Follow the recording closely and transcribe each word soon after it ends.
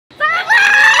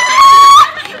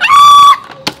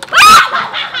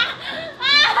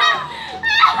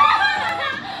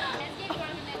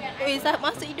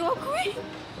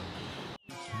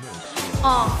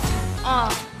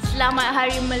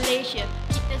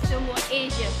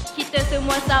seluruh Asia. Kita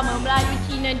semua sama, Melayu,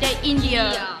 Cina dan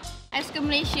India. I suka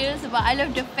Malaysia sebab I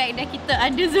love the fact that kita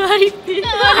ada Zulariuh.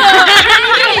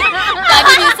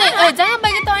 Tadi dia say, jangan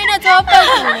bagi tahu I nak jawapan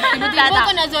tu. Tiba-tiba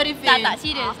kau nak Zulariuh. Tak,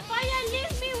 serius. Fire,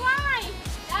 leave me why?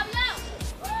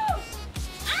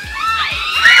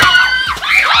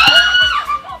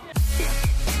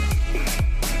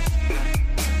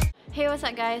 Hey, what's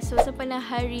up guys? So sempena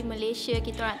Hari Malaysia,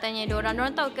 kita nak tanya diorang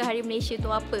tahu ke Hari Malaysia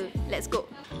tu apa? Let's go.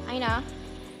 Aina,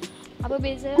 apa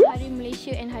beza Hari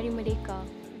Malaysia and Hari Merdeka?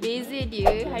 Beza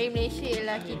dia, Hari Malaysia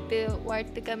ialah kita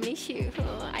wartakan Malaysia.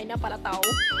 Aina pala tahu.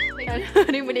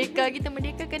 Hari Merdeka, kita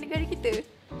merdekakan negara kita.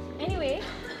 Anyway,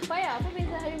 Faya, apa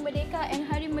beza Hari Merdeka and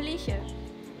Hari Malaysia?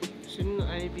 Shouldn't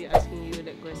I be asking you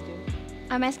that question?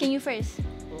 I'm asking you first.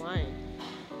 Why?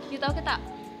 You tahu ke tak?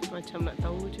 Macam nak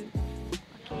tahu je.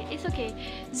 Okay, it's okay.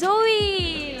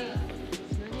 Zoe!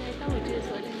 Sebenarnya I tahu je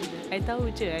soalan ni. I tahu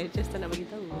je, I just tak nak bagi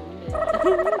tahu.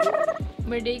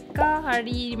 Merdeka,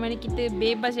 hari di mana kita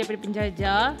bebas daripada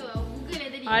penjajah.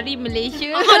 Hari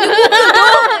Malaysia.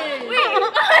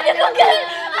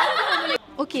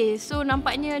 Okay, so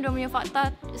nampaknya dia punya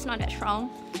fakta is not that strong.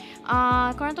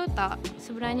 Korang tahu tak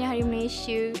sebenarnya Hari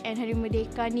Malaysia and Hari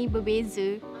Merdeka ni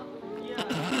berbeza?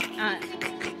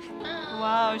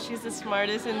 Wow, she's the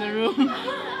smartest in the room.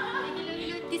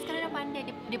 Dia sekarang dah pandai,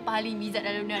 dia paling bizat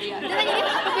dalam Lunaria. Dia tanya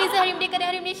apa beza Hari Merdeka dan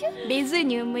Hari Malaysia?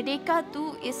 Bezanya, Merdeka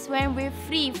tu is when we're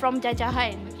free from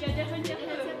jajahan. Jajahan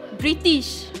siapa?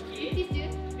 British.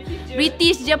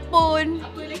 British, Jepun.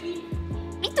 Apa lagi?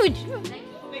 Itu je. No,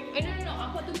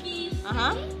 apa tu kiss?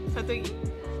 Satu lagi.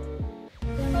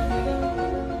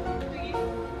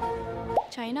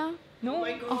 China? No.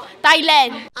 Oh,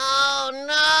 Thailand. Oh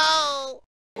no.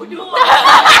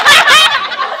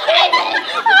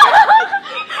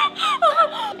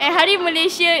 Hari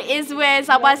Malaysia is where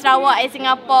Sabah, Sarawak,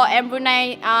 Singapore and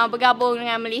Brunei bergabung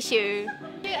dengan Malaysia.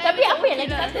 Tapi apa yang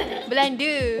lagi satu?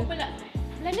 Belanda.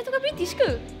 Belanda tu kan British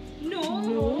ke? No.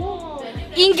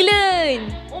 England.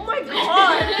 Oh my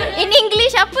god. In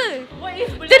English apa? What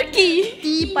is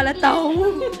Turkey. Pala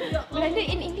tahu. Belanda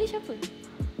in English apa?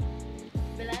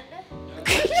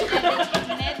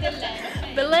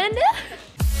 Belanda?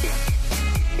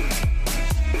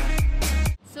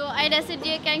 So, I dah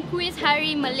sediakan kuis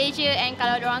Hari Malaysia and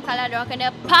kalau diorang kalah, diorang kena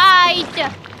fight.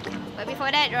 But before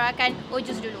that, diorang akan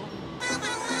jus dulu.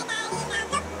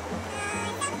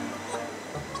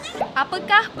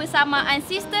 Apakah persamaan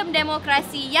sistem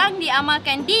demokrasi yang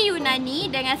diamalkan di Yunani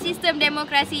dengan sistem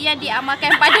demokrasi yang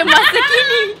diamalkan pada masa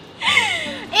kini?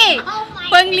 A.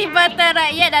 Penglibatan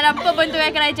rakyat dalam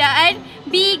pembentukan kerajaan.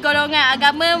 B. Golongan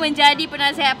agama menjadi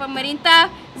penasihat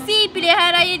pemerintah. C.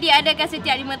 Pilihan raya diadakan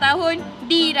setiap 5 tahun.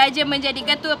 D. Raja menjadi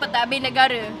ketua pentadbir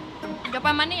negara.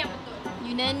 Jawapan mana yang betul?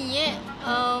 Yunani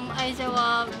I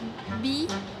jawab B.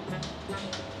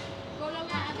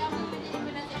 Golongan agama menjadi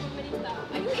penasihat pemerintah.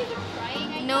 Are you even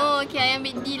trying? No, okay, I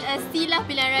ambil D. C lah,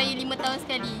 pilihan raya 5 tahun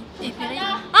sekali. Pilihan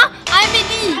raya. I ambil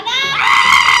D.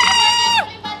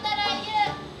 Penglibatan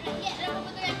rakyat dalam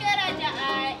pembentukan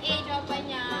kerajaan. A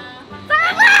jawapannya.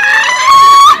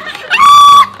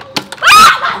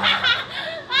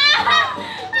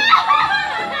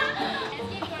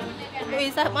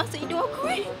 Masuk hidung aku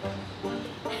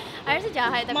I rasa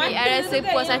jahat tapi I rasa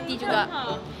puas hati juga.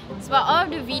 Sebab all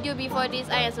the video before this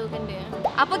I rasa kena.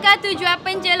 Apakah tujuan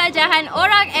penjelajahan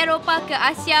orang Eropah ke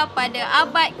Asia pada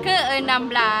abad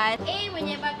ke-16? A.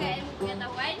 Menyebarkan ilmu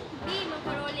pengetahuan. B.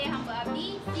 Memperoleh hamba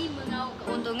abdi. C. Mengauk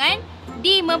keuntungan.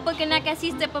 D. Memperkenalkan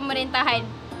sistem pemerintahan.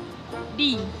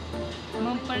 D.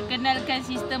 Memperkenalkan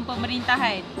sistem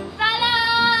pemerintahan.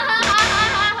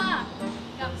 Salah!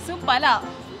 Sumpah lah.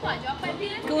 Sumpah jawapan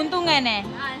dia. Keuntungan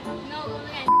Mengauk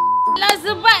keuntungan. lah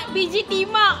sebab biji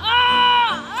timah.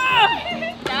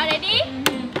 Dah ready?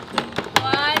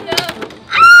 One,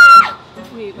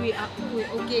 Wait,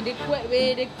 okay, dia kuat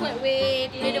weh,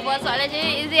 Dia ada buat soalan je.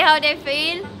 Is it how they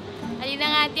feel? Adina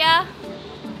dengan Atia?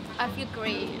 I feel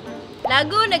great.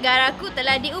 Lagu Negaraku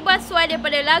telah diubah suai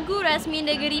daripada lagu rasmi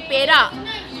negeri Perak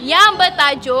yang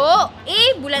bertajuk A.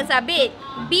 Bulan Sabit,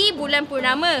 B. Bulan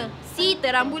Purnama, C.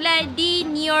 Terang Bulan, D.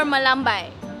 Nior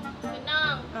Melambai.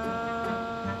 Senang.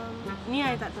 Ni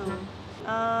I tak tahu.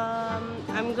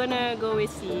 I'm gonna go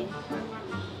with C.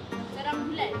 Terang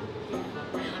Bulan.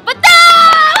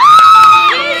 Betul!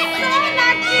 So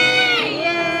lucky!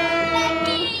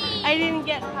 I didn't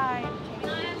get high.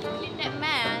 Clean that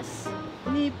mess.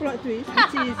 Ni plot twist,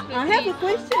 which is I have a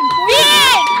question for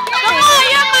Big! Come on,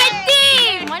 you're my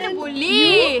team! Mana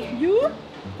boleh? you.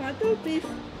 Patu, please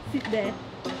sit there.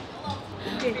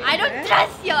 Okay. I don't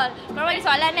trust y'all. Korang bagi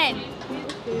soalan kan?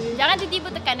 Jangan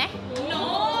tiba-tiba tekan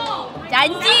No!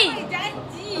 Janji.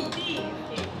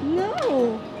 No.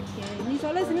 Okay, ni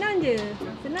soalan senang je.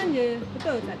 Senang je.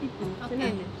 Betul tak tipu?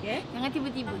 Senang je. Okay. Jangan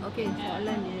tiba-tiba. Okay,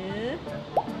 soalannya.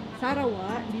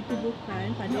 Sarawak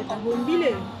ditubuhkan pada tahun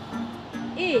bila?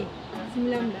 A.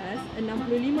 1965.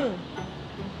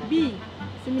 B.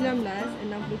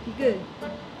 1963.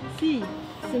 C.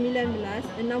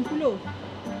 1960.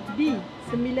 D.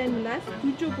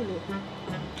 1970.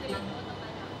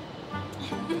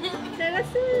 Saya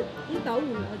rasa ni tahu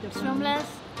lah jawapan.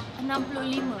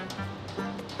 1965.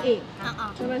 A.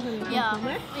 Ha-ha. Sama-sama. Ya.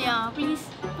 Confirm, eh? Ya, please.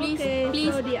 Please. Okay,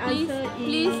 Please. so the answer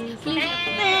is... Please.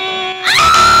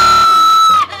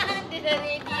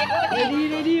 Ready.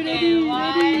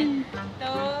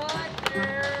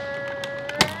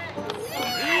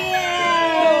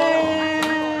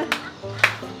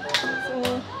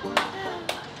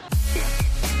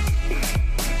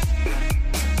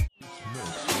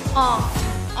 Yeah.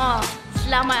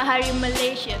 Selamat Hari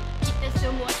Malaysia. Kita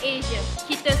semua Asia.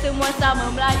 Kita semua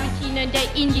sama. Melayu, Cina dan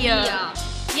India.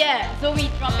 Yeah, Zoe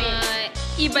drop it.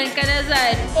 Iban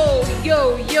Kanazan. Oh,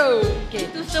 yo. Okay.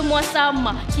 Itu semua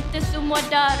sama. Kita semua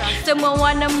darah. Semua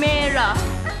warna merah.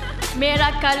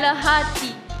 Merah kala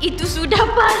hati. Itu sudah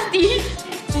pasti.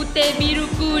 Putih,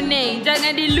 biru, kuning.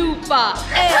 Jangan dilupa.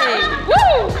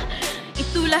 Woo!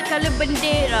 Itulah kala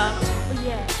bendera. Oh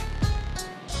yeah.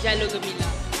 Jalur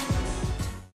gemilang.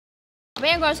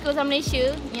 Banyak korang suka pasal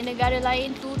Malaysia, yang negara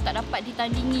lain tu tak dapat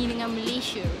ditandingi dengan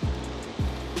Malaysia.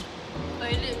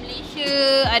 Toilet Malaysia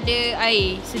ada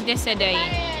air, sentiasa ada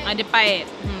air. Ada pipe.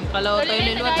 Kalau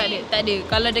toilet luar tak ada.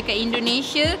 Kalau dekat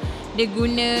Indonesia dia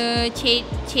guna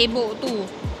cebok tu.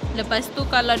 Lepas tu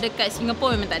kalau dekat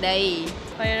Singapura memang tak ada air.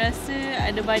 Saya rasa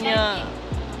ada banyak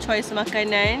choice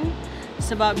makanan.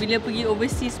 Sebab bila pergi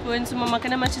overseas pun semua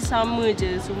makanan macam sama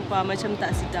je. Sumpah macam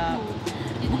tak sedap.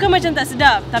 Bukan macam tak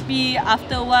sedap, tapi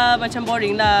after a while macam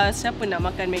boring lah. Siapa nak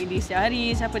makan McD setiap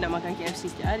hari? Siapa nak makan KFC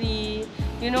setiap hari?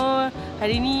 You know,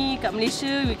 hari ni kat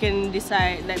Malaysia we can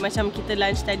decide. Like macam kita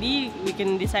lunch tadi, we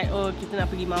can decide oh kita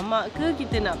nak pergi mamak ke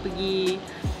kita nak pergi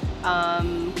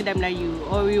kedai Melayu,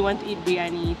 or we want to eat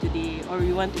biryani today, or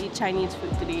we want to eat Chinese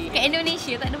food today. Kat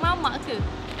Indonesia tak ada mamak ke?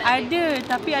 Ada,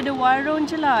 tapi ada warung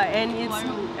je lah, and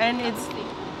it's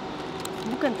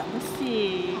bukan tak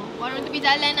bersih. Warung tepi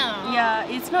jalan lah. Yeah,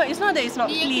 it's not that it's not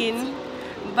clean,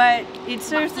 but it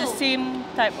serves the same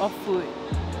type of food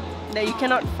that you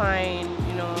cannot find,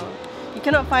 you know. You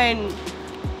cannot find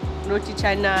roti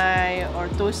canai or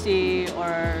thosai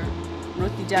or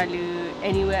roti jala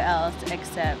anywhere else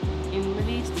except in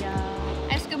Malaysia.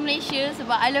 I suka Malaysia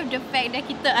sebab I love the fact that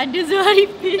kita ada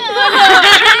Zuharifin.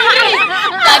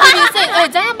 Tadi dia say,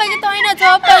 jangan bagi tahu I nak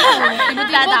jawapan tu.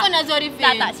 Tiba-tiba kau nak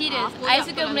Zuharifin. Tak, serius. I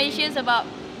suka Malaysia sebab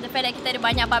the fact that kita ada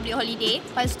banyak public holiday.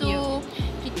 Lepas tu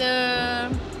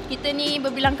kita ni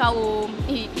berbilang kaum.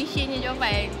 Cliche-nya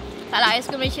jawapan. Tak lah, I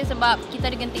suka Malaysia sebab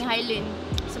kita ada genting Highland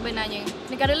sebenarnya.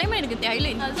 Negara lain mana ada genting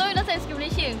Highland? So, dah saya suka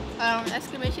Malaysia. I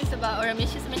suka Malaysia sebab orang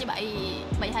Malaysia sebenarnya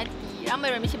baik hati.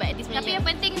 Ramai orang Malaysia baik hati sebenarnya. Tapi yang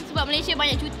penting sebab Malaysia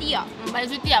banyak cuti lah.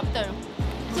 Banyak cuti lah, betul.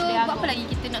 So, Boleh buat apa lagi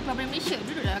kita nak keluar dari Malaysia?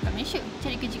 Duduklah kat Malaysia.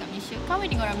 Cari kerja kat Malaysia. Kahwin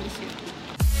dengan orang Malaysia.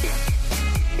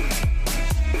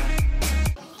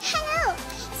 Hello!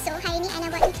 So, hari ni I nak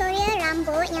buat tutorial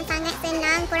rambut yang sangat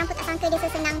senang. Korang pun tak sangka dia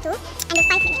sesenang tu. Under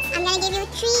 5 minutes. I'm gonna give you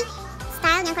 3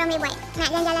 style yang korang boleh buat. Nak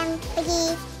jalan-jalan pergi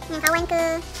dengan kawan ke.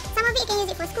 Some of it you can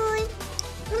use it for school.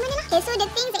 Mana lah. Okay, so the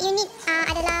things that you need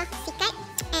adalah sikat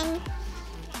and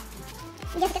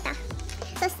just getah.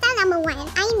 So style number 1,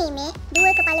 I name it 2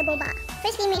 kepala boba.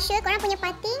 Firstly, make sure korang punya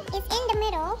parting is in the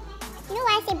middle. You know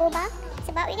why I say boba?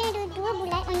 Sebab we're gonna do 2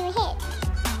 bulat on your head.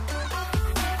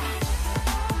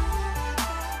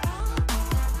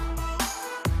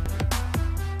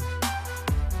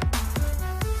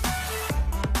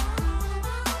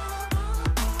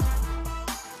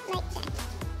 Like that.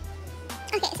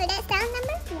 Okay, so that's style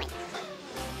number 1.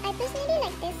 I personally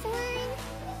like this one.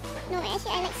 No,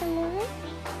 actually I like some more.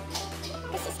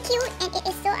 This is cute and it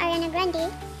is so Ariana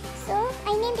Grande. So,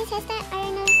 I named this hairstyle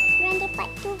Ariana Grande Part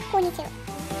 2 Ponytail.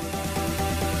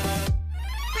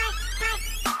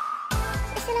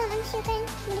 Asalah, manusia kan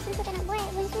benda simple tak nak buat.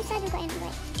 Benda susah juga yang nak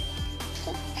buat.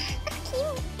 Okay.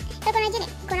 Cute. Kalau korang rajin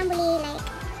korang boleh like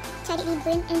cari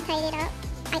ribbon and tie it up.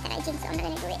 I tak rajin so I'm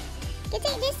not gonna do it. You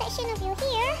take this section of your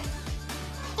hair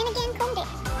and again comb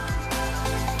it.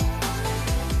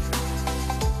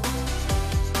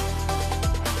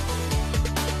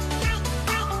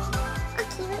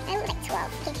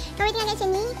 Okay, everything agak macam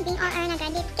ni, being all Ariana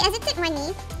Grande. Okay, as a third one ni,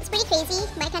 it's pretty crazy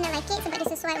but I kind of like it sebab dia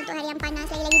sesuai untuk hari yang panas,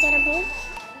 lagi-lagi jerebu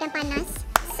dan panas.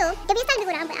 So, dia punya style lebih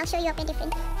kurang but I'll show you apa yang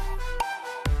different.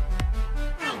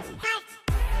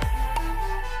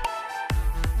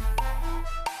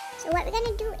 what we're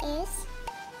gonna do is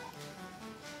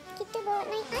kita bawa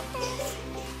naik atas.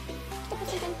 Kita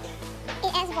pusingkan.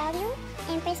 It adds volume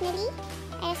and personally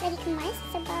I rasa lagi kemas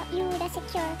sebab you dah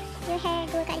secure your hair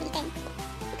 2 kali kan.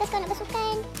 Because kau nak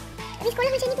basuhkan di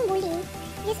sekolah macam ni pun boleh.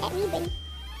 Just add ribbon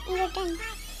and you're done.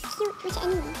 Cute macam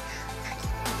anime.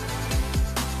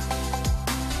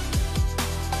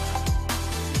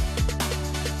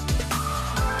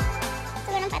 So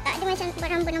nampak tak? Dia macam buat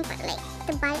rambut nampak like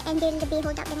tebal and dia lebih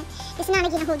hold up dengan dia senang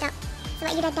lagi nak hold up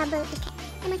sebab you dah double ikat.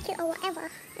 Am I cute or whatever?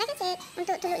 Like I said,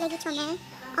 untuk to look lagi comel,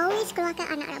 always keluarkan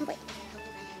anak rambut.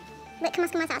 Buat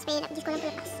kemas-kemas lah supaya nak pergi sekolah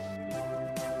lepas.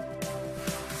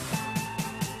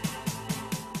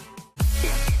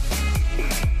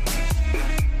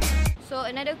 So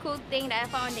another cool thing that I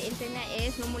found on the internet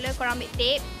is mula-mula korang ambil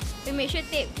tape, but make sure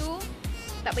tape tu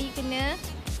tak bagi kena,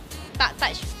 tak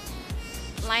touch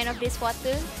line of this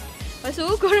water. Lepas tu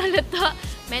korang letak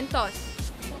Mentos.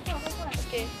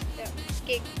 Okay,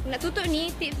 okay, nak tutup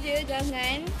ni tips dia,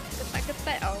 jangan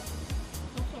ketat-ketat tau.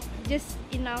 Just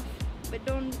enough, but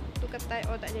don't too ketat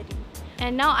or tak jadi.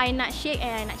 And now I nak shake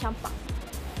and I nak campak.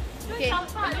 Okay,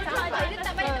 campak dia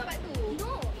tak balik tempat tu.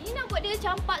 No, ini nak buat dia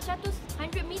campak 100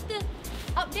 meter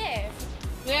up there.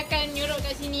 Gue akan nyuruh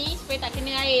kat sini supaya tak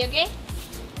kena air, okay?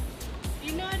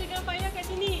 Ina dengan Faya kat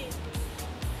sini.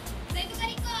 Saya tukar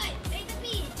record dari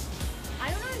tepi. I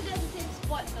don't know if that's the same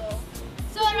spot though.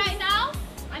 So right now,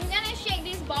 I'm gonna shake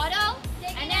this bottle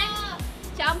and then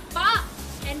campak,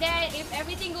 and then if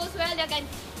everything goes well, dia akan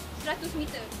 100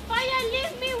 meter. Faya,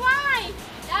 leave me, why?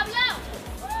 Dah belum?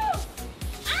 Woo!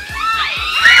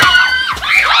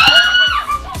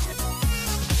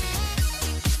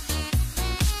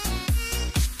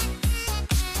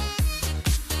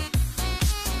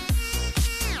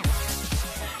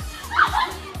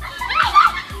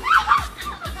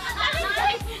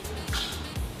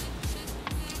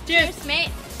 Cheers, mate.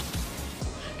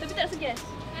 Tapi tak rasa gas.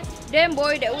 Damn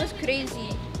boy, that was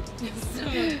crazy.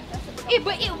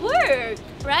 But it worked,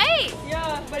 right?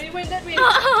 Yeah, but it went that way.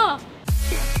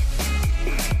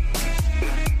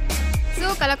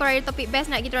 So kalau korang ada topik best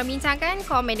nak kita orang bincangkan,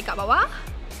 komen dekat bawah.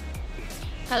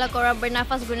 Kalau korang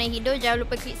bernafas guna hidup, jangan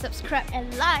lupa klik subscribe and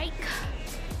like.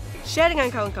 Share dengan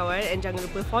kawan-kawan and jangan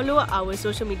lupa follow our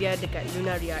social media dekat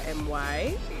Lunaria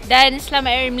MY. Dan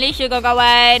selamat Hari Malaysia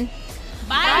kawan-kawan.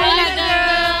 Bye,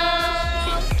 Lunagirls.